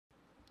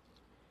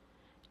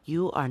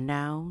You are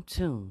now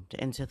tuned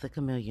into the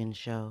Chameleon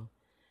Show.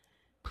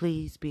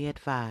 Please be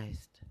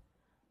advised,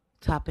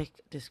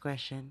 topic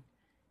discretion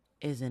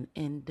is an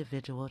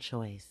individual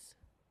choice.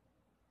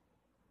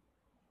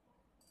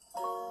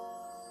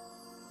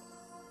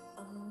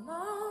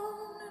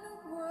 Alone in a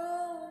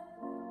world,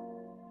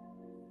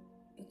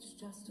 it's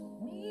just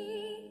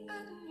me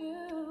and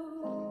you.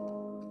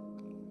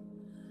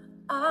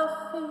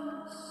 I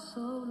feel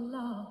so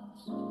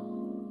lost,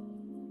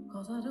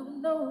 'cause I don't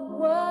know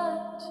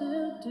what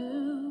to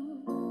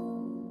do.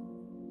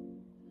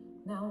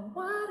 Now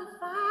what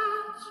if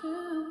I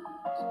choose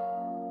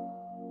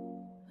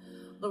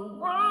the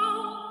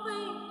wrong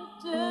thing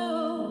to do?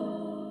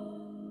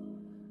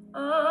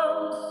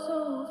 I'm so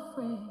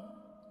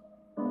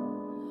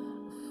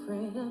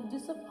afraid of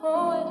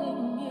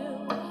disappointing you.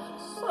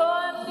 So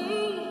I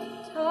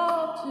need to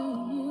talk to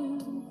you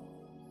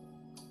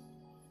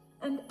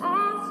and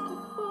ask you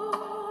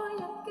for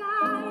your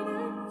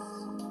guidance,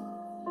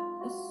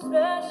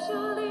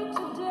 especially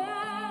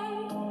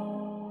today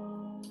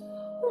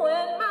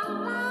when my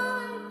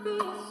life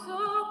is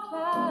so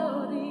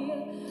cloudy.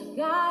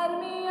 Guide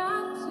me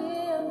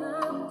until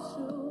I'm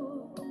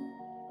sure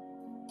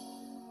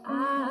I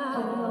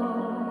open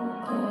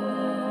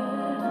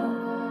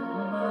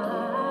my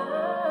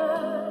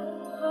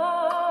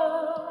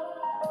heart.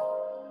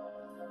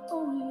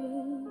 Oh, yeah.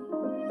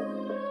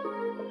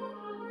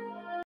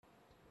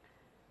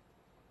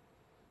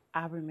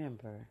 I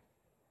remember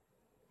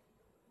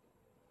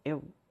it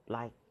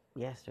like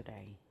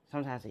yesterday.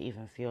 Sometimes it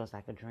even feels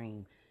like a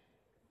dream.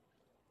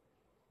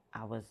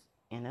 I was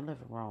in the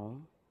living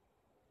room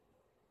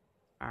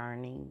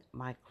ironing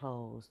my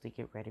clothes to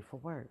get ready for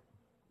work.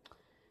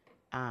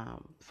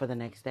 For the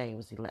next day, it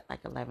was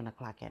like 11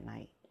 o'clock at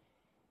night.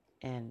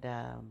 And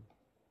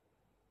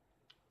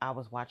I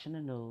was watching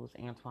the news.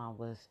 Antoine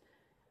was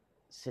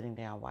sitting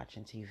down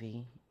watching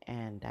TV,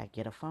 and I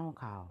get a phone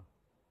call.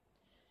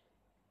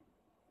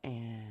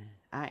 And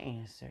I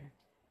answer.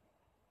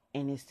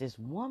 And it's this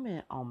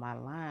woman on my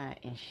line,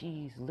 and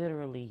she's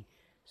literally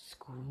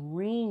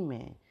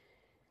screaming,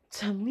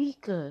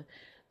 Tamika,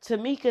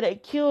 they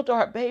killed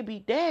our baby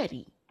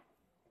daddy.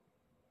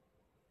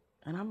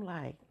 And I'm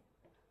like,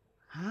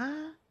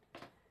 huh?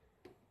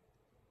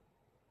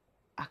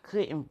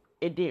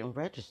 It didn't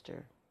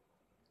register.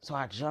 So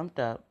I jumped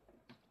up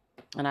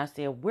and I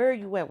said, where are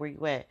you at? Where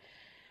you at?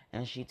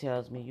 And she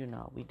tells me,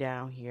 we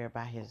down here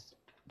by his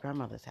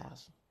grandmother's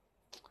house.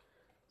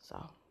 So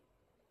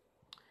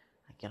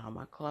I get on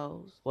my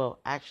clothes. Well,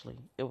 actually,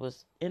 it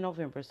was in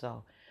November,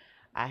 so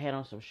I had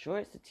on some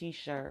shorts, a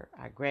t-shirt.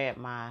 I grabbed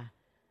my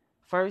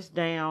first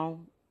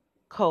down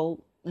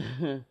coat,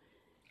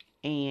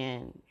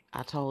 and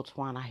I told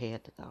Twan I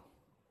had to go.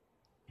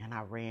 And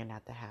I ran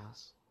out the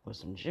house with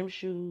some gym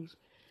shoes,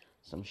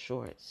 some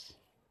shorts,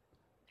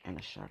 and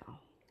a shirt on.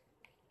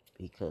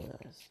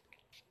 Because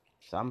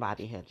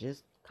somebody had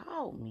just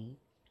called me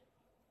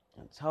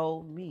and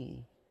told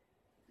me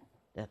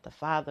that the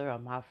father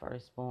of my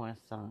firstborn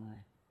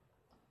son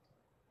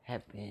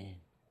had been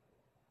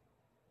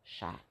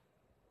shot.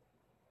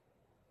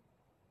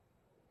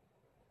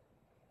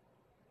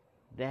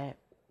 That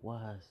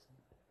was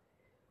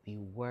the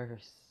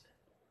worst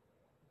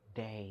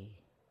day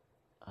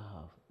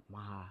of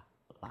my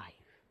life.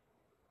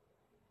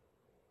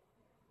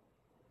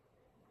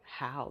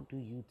 How do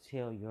you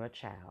tell your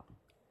child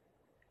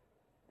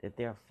that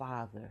their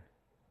father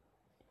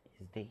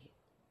is dead?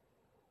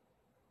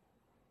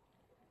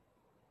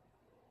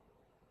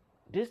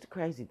 This is the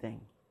crazy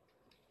thing.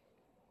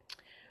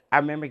 I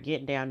remember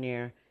getting down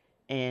there,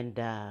 and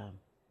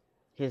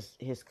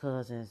his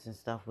cousins and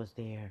stuff was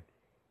there,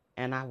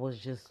 and I was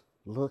just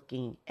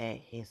looking at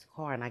his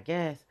car, and I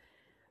guess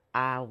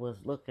I was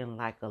looking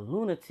like a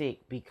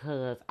lunatic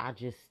because I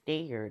just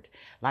stared.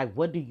 Like,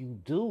 what do you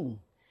do?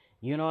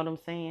 You know what I'm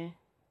saying?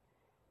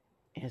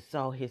 And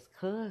so his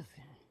cousin,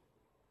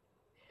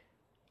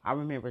 I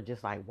remember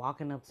just like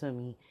walking up to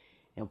me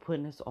and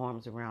putting his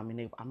arms around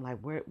me. I'm like,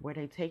 where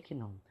they taking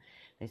him?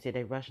 They said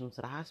they rushing him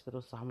to the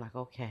hospital. So I'm like,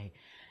 okay,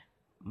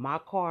 my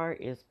car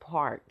is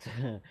parked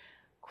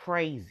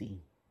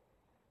crazy,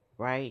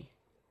 right?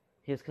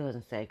 His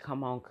cousin said,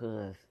 come on,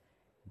 cuz,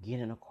 get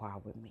in a car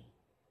with me.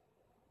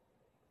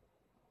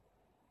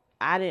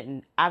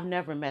 I've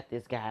never met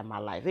this guy in my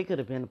life. It could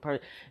have been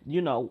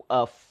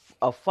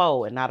a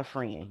foe and not a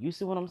friend. You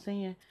see what I'm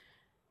saying?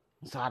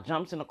 So I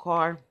jumped in the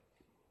car,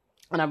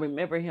 and I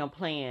remember him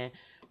playing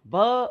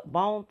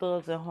Bone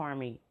Thugs and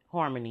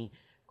Harmony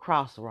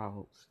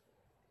Crossroads.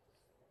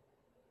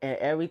 And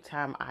every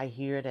time I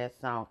hear that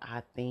song,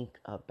 I think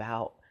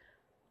about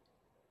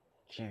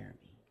Jeremy.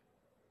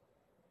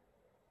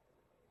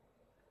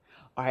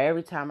 Or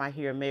every time I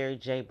hear Mary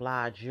J.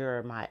 Blige,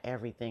 You're My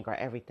Everything, or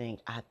Everything,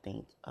 I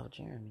think of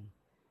Jeremy.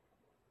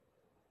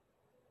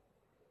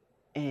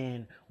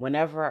 And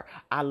whenever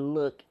I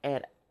look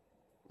at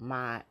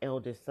my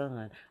eldest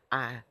son,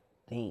 I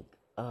think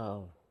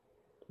of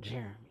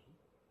Jeremy.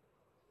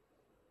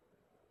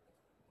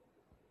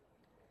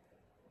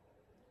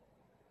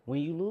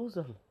 When you lose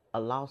a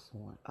lost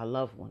one, a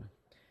loved one,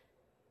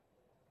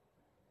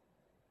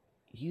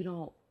 you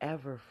don't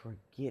ever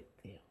forget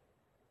them,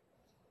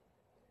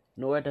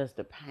 nor does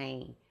the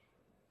pain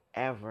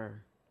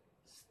ever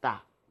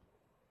stop.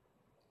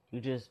 You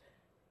just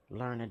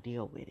learn to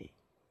deal with it,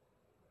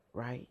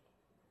 right?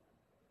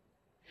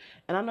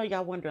 And I know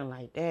y'all wondering,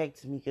 like, dang,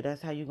 Tamika,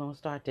 that's how you gonna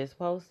start this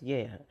post?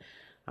 Yeah,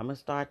 I'm gonna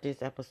start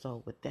this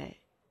episode with that.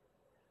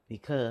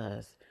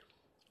 Because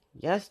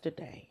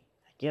yesterday,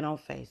 I get on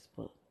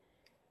Facebook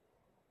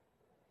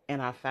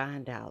and I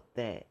find out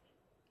that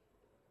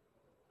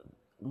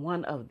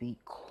one of the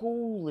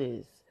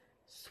coolest,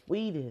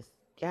 sweetest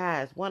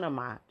guys, one of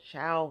my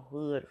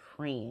childhood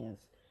friends,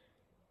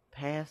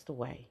 passed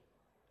away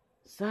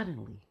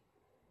suddenly.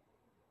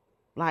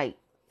 Like,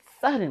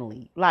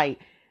 suddenly. Like,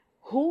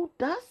 who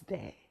does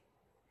that?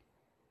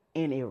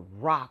 And it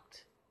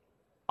rocked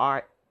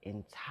our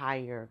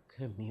entire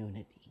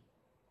community.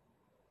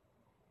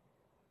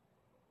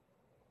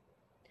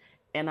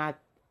 And I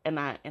and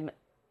I and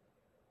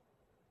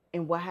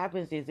what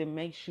happens is it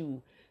makes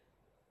you,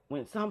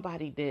 when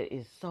somebody that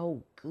is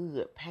so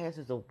good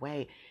passes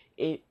away,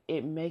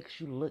 it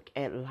makes you look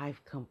at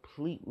life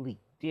completely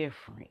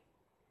different.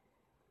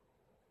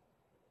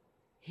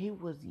 He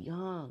was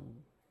young,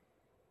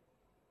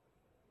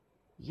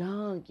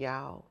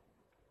 y'all.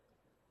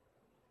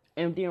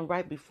 And then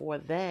right before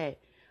that,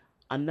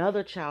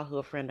 another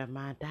childhood friend of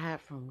mine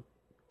died from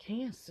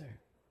cancer.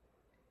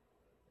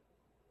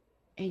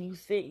 And you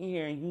sitting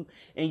here and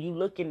you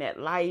looking at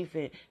life,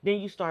 and then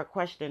you start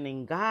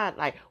questioning God,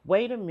 like,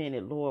 wait a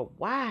minute, Lord,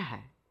 why?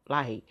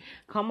 Like,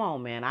 come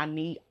on, man. I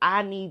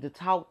need to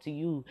talk to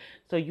you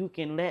so you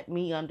can let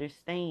me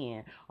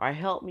understand or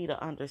help me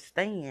to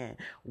understand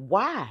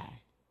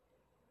why.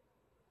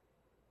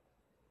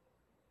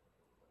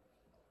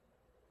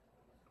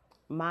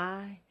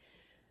 My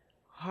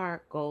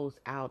heart goes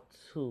out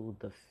to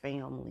the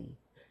family,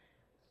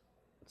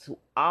 to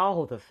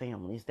all the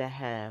families that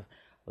have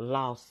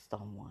lost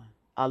someone,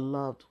 a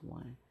loved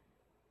one.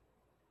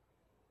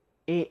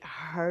 It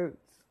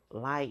hurts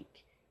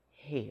like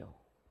hell.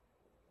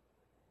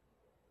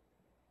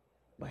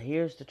 But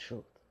here's the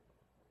truth.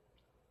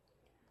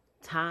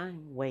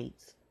 Time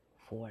waits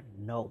for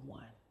no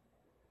one.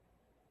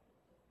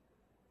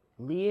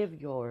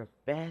 Live your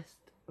best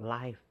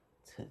life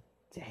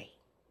today.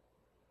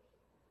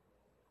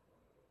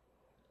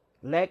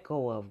 Let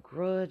go of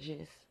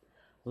grudges.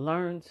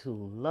 Learn to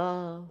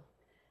love.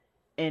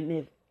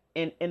 And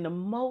the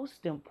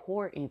most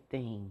important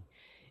thing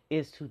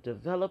is to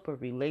develop a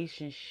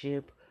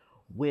relationship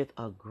with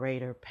a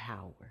greater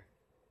power,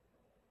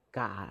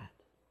 God.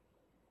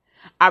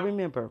 I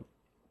remember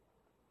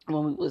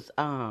when we was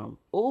oh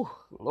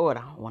Lord,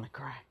 I don't want to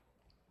cry.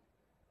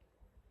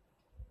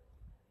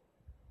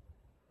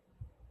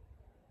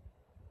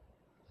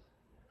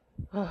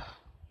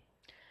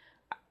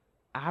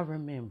 I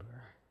remember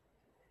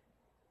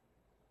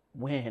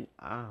when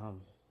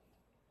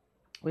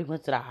we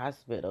went to the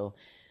hospital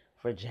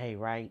for Jay,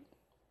 right?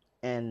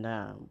 And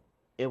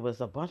it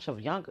was a bunch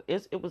of young.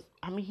 It was.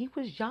 I mean, he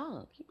was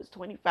young. He was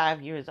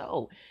 25 years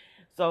old.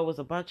 So it was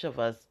a bunch of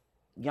us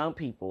young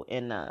people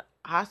in the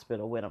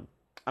hospital with him.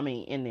 I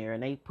mean, in there,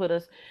 and they put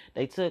us.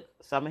 They took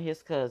some of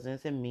his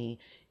cousins and me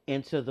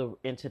into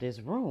this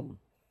room,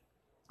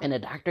 and the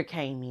doctor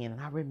came in,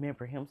 and I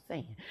remember him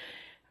saying,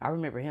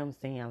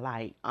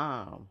 like,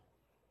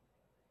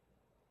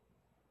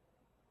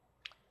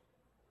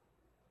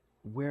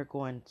 we're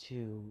going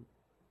to,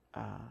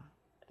 uh,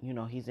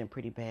 he's in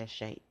pretty bad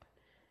shape.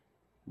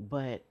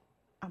 But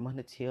I'm going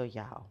to tell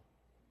y'all,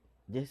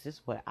 this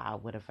is what I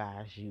would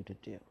advise you to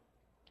do.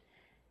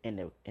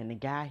 And the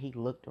guy, he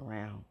looked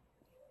around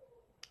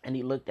and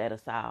he looked at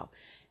us all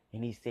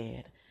and he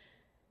said,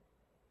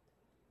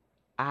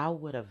 I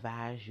would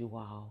advise you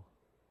all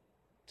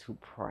to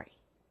pray.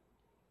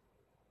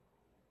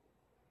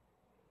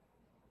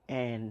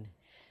 And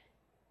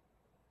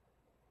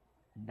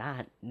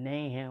not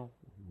now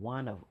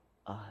one of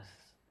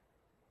us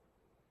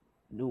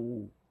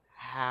knew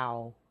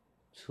how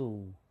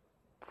to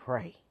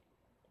pray.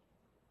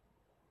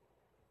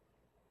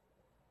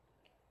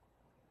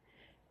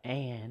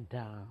 And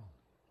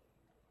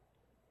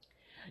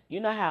you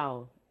know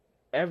how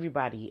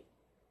everybody,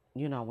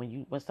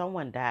 when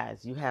someone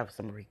dies, you have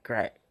some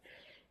regret.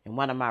 And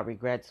one of my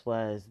regrets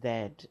was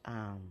that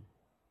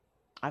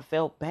I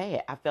felt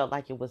bad. I felt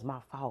like it was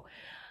my fault.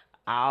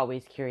 I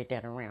always carried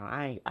that around.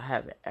 I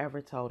haven't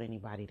ever told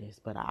anybody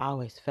this, but I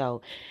always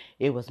felt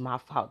it was my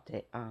fault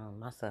that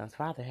my son's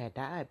father had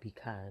died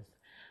because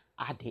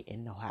I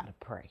didn't know how to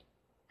pray.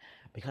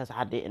 Because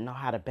I didn't know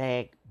how to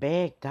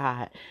beg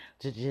God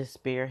to just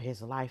spare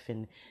his life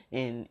and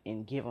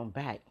give him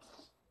back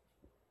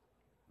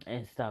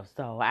and stuff.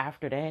 So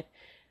after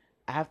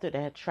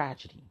that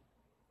tragedy,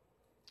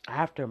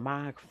 after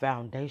my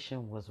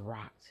foundation was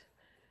rocked,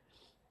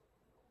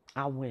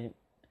 I went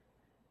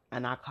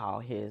and I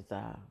called his.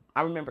 I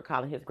remember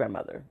calling his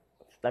grandmother.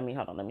 Hold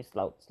on. Let me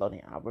slow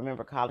down. I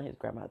remember calling his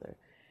grandmother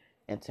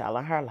and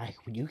telling her, like,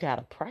 well, you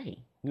gotta pray.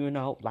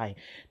 Like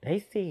they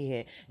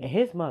said, and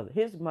his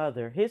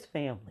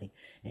family,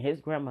 and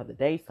his grandmother,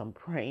 they some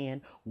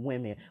praying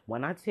women.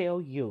 When I tell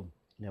you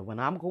that when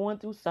I'm going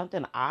through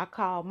something, I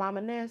call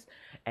Mama Ness,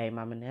 hey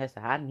Mama Ness,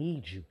 I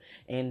need you.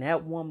 And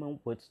that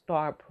woman would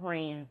start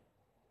praying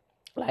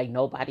like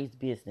nobody's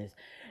business.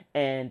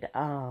 And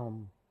I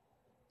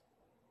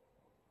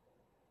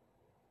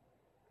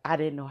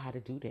didn't know how to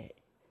do that.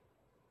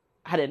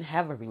 I didn't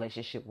have a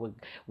relationship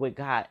with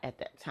God at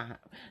that time.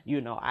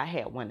 I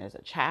had one as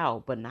a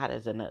child, but not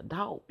as an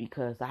adult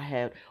because I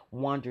had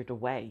wandered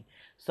away.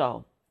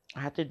 So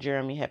after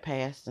Jeremy had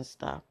passed and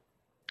stuff,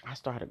 I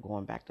started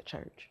going back to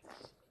church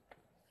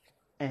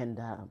and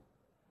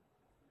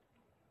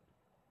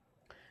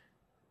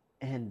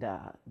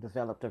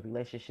developed a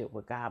relationship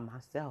with God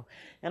myself.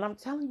 And I'm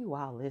telling you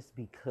all this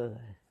because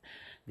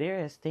there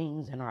is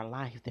things in our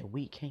life that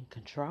we can't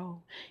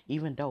control,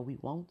 even though we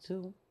want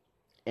to.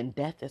 And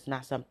death is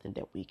not something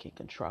that we can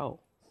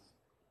control.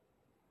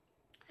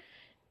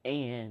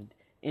 And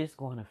it's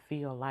going to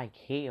feel like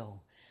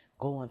hell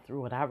going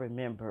through it. I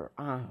remember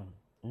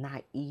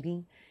not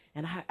eating,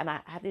 and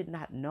I did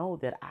not know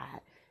that I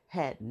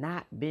had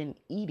not been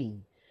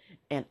eating.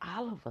 And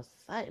all of a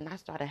sudden, I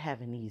started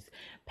having these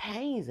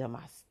pains in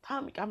my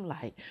stomach. I'm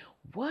like,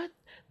 what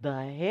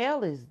the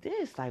hell is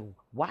this? Like,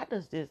 why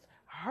does this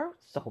hurt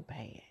so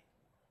bad?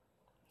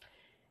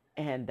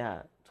 And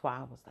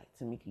Twan was like,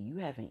 Tamika, you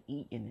haven't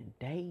eaten in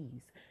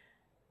days.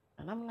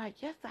 And I'm like,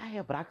 yes, I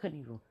have, but I couldn't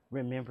even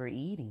remember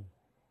eating.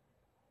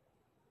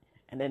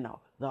 And then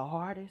the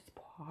hardest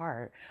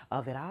part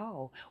of it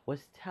all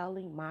was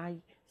telling my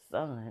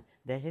son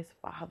that his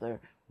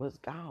father was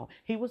gone.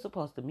 He was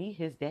supposed to meet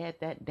his dad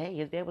that day.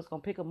 His dad was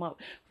going to pick him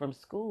up from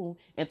school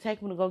and take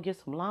him to go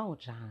get some Long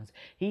Johns.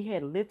 He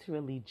had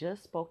literally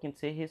just spoken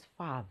to his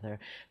father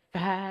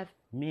 5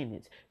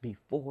 minutes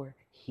before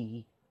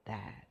he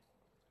died.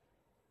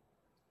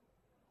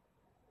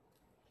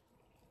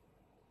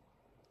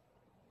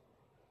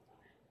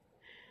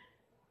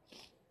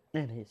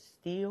 And it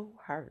still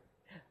hurt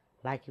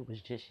like it was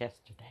just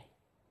yesterday.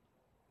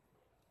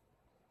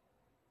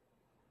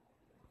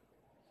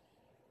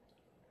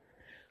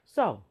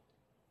 So,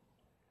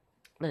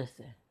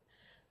 listen,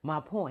 my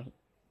point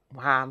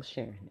why I'm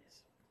sharing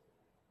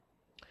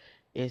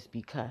this is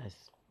because,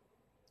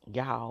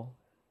 y'all,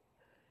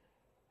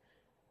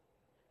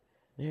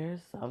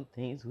 there's some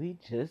things we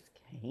just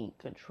can't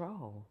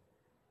control.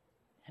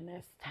 And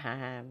that's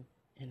time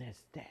and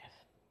that's death.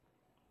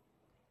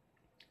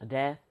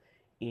 Death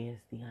is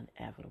the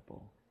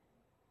inevitable.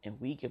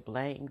 And we could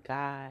blame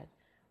God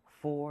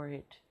for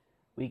it.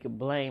 We could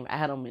blame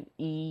Adam and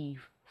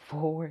Eve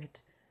for it.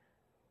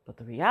 But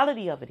the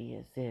reality of it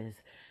is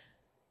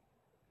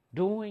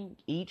during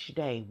each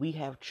day we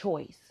have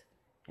choice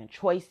and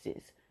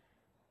choices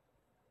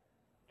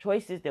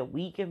that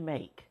we can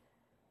make.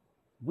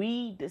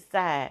 We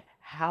decide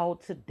how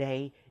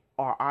today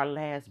or our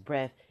last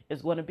breath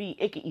is going to be.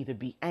 It could either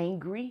be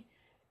angry,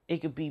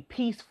 it could be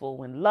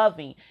peaceful and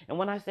loving. And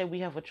when I say we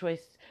have a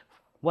choice,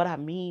 what I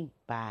mean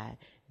by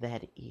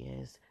that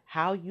is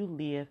how you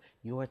live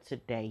your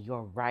today,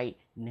 your right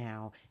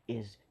now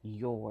is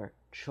your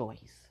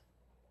choice.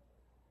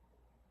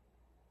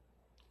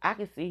 I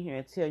can sit here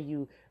and tell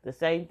you the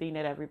same thing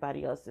that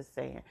everybody else is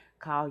saying.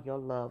 Call your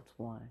loved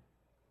one.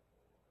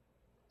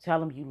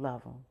 Tell them you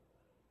love them.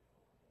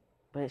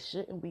 But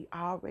shouldn't we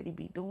already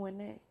be doing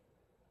that?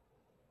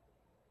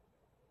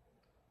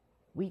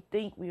 We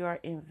think we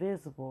are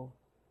invisible,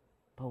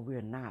 but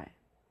we're not.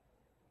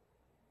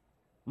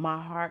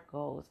 My heart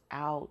goes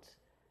out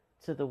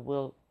to the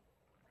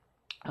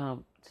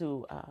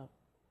to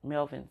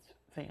Melvin's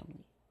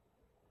family.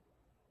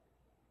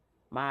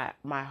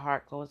 My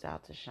heart goes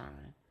out to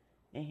Sean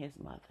and his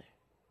mother,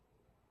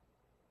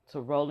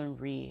 to Roland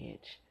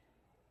Ridge,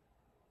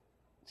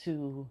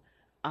 to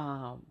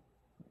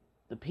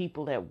the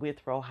people at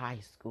Withrow High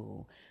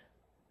School,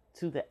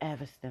 to the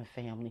Everston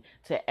family,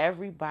 to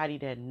everybody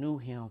that knew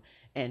him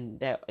and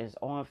that is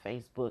on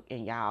Facebook,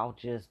 and y'all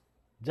just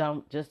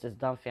as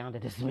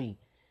dumbfounded as me.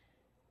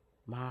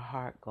 My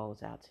heart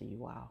goes out to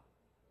you all.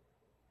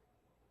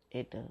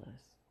 It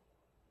does.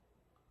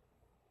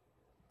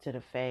 To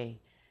the Faye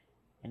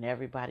and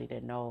everybody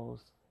that knows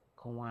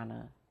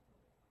Kawana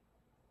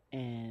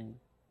and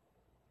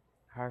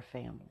her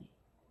family.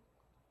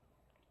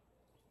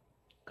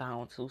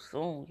 Gone too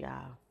soon,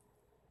 y'all.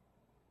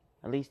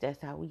 At least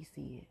that's how we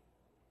see it.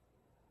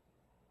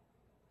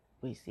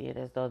 We see it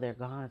as though they're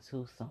gone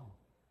too soon.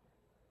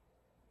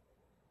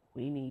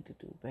 We need to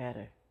do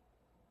better.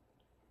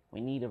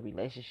 We need a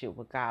relationship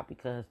with God,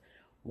 because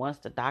once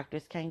the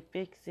doctors can't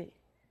fix it,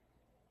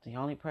 the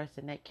only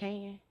person that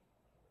can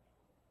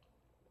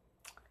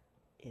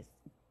is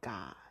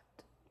God.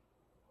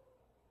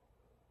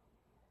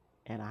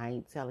 And I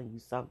ain't telling you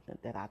something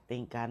that I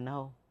think I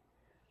know.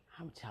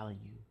 I'm telling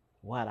you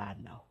what I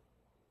know.